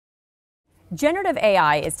Generative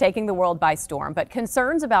AI is taking the world by storm, but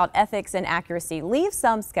concerns about ethics and accuracy leave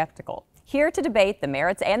some skeptical. Here to debate the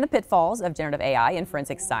merits and the pitfalls of generative AI in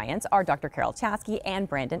forensic science are Dr. Carole Chaski and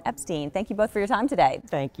Brandon Epstein. Thank you both for your time today.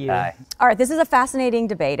 Thank you. All right, this is a fascinating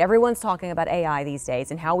debate. Everyone's talking about AI these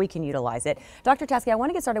days and how we can utilize it. Dr. Chaski, I want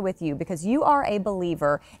to get started with you because you are a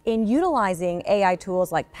believer in utilizing AI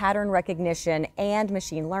tools like pattern recognition and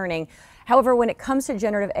machine learning. However, when it comes to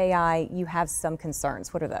generative AI, you have some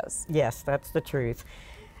concerns. What are those? Yes, that's the truth.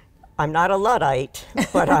 I'm not a Luddite,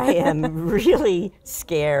 but I am really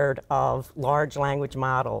scared of large language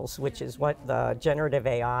models, which is what the generative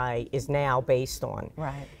AI is now based on.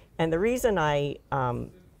 Right. And the reason I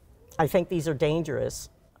think these are dangerous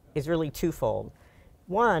is really twofold.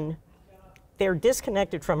 One, they're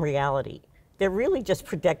disconnected from reality. They're really just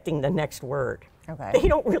predicting the next word. Okay. They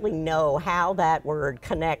don't really know how that word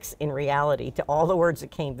connects in reality to all the words that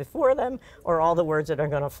came before them or all the words that are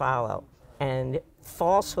going to follow. And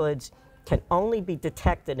falsehoods can only be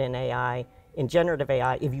detected in AI, in generative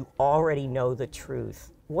AI, if you already know the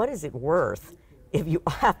truth. What is it worth if you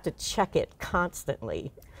have to check it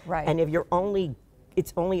constantly? Right. And if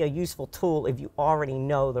it's only a useful tool if you already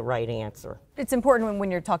know the right answer. It's important when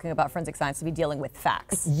you're talking about forensic science to be dealing with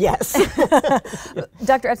facts. Yes.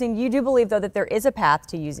 Dr. Epstein, you do believe, though, that there is a path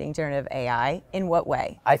to using generative AI. In what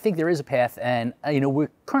way? I think there is a path, and we're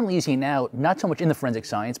currently using it now, not so much in the forensic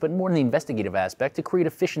science, but more in the investigative aspect to create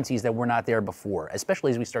efficiencies that were not there before,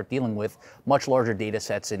 especially as we start dealing with much larger data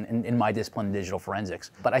sets in my discipline, digital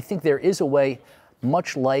forensics. But I think there is a way,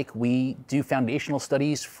 much like we do foundational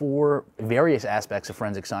studies for various aspects of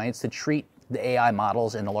forensic science, to treat the AI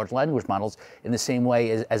models and the large language models in the same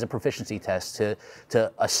way as a proficiency test,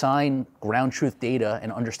 to assign ground truth data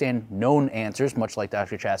and understand known answers, much like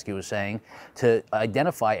Dr. Chaski was saying, to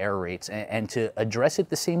identify error rates and to address it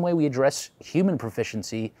the same way we address human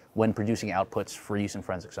proficiency when producing outputs for use in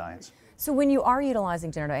forensic science. So when you are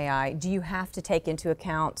utilizing generative AI, do you have to take into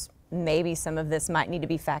account maybe some of this might need to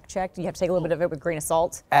be fact-checked? You have to take a little bit of it with a grain of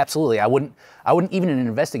salt? Absolutely. I wouldn't even in an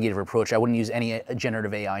investigative approach, I wouldn't use any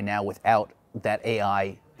generative AI now without that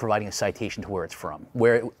AI providing a citation to where it's from,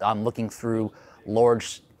 where I'm looking through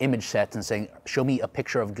large image sets and saying, show me a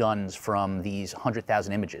picture of guns from these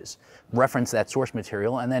 100,000 images, reference that source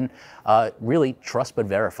material, and then really trust but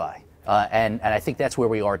verify. And I think that's where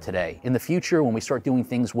we are today. In the future, when we start doing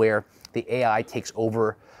things where the AI takes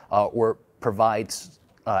over or provides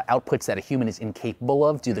outputs that a human is incapable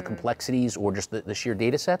of due to the complexities or just the sheer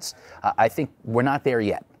data sets, I think we're not there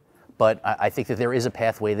yet. But I think that there is a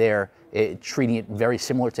pathway there, treating it very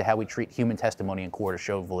similar to how we treat human testimony in court to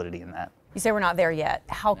show validity in that. You say we're not there yet.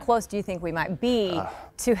 How close do you think we might be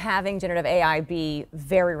to having generative AI be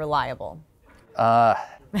very reliable? Well,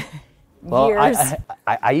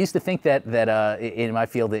 I used to think that in my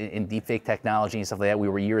field, in deepfake technology and stuff like that, we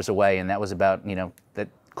were years away, and that was about, that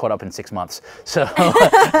caught up in 6 months. So, so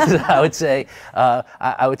I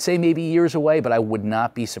would say maybe years away, but I would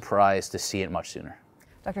not be surprised to see it much sooner.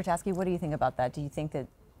 Dr. Chaski, what do you think about that? Do you think that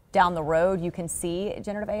down the road you can see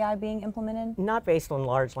generative AI being implemented? Not based on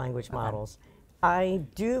large language models. I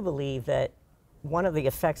do believe that one of the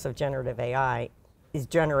effects of generative AI is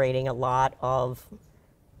generating a lot of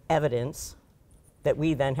evidence that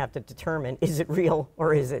we then have to determine, is it real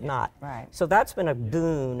or is it not? Right. So that's been a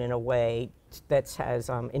boon in a way that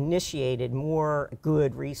has initiated more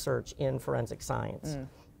good research in forensic science.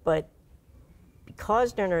 But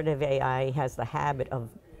because generative AI has the habit of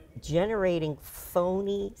generating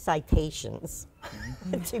phony citations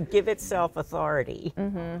to give itself authority,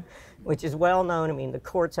 which is well known. I mean, the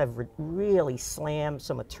courts have really slammed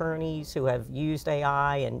some attorneys who have used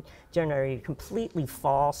AI and generated completely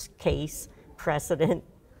false case precedent.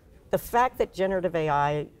 The fact that generative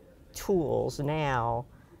AI tools now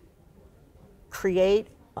create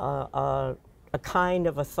a kind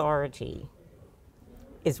of authority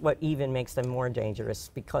is what even makes them more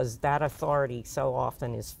dangerous, because that authority so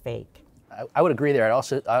often is fake. I would agree there. I'd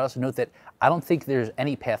also note that I don't think there's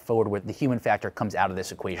any path forward where the human factor comes out of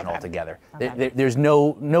this equation altogether. There's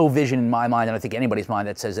no vision in my mind, and I think anybody's mind,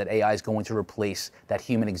 that says that AI is going to replace that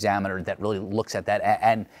human examiner that really looks at that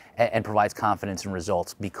and provides confidence in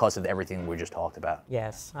results because of everything we just talked about.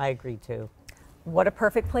 Yes, I agree too. What a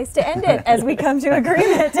perfect place to end it as we come to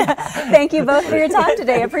agreement. Thank you both for your time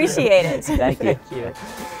today. Appreciate it. Thank you. Thank you.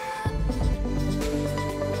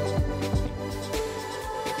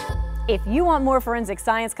 If you want more forensic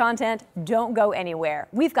science content, don't go anywhere.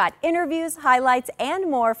 We've got interviews, highlights, and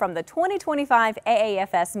more from the 2025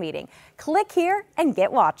 AAFS meeting. Click here and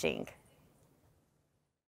get watching.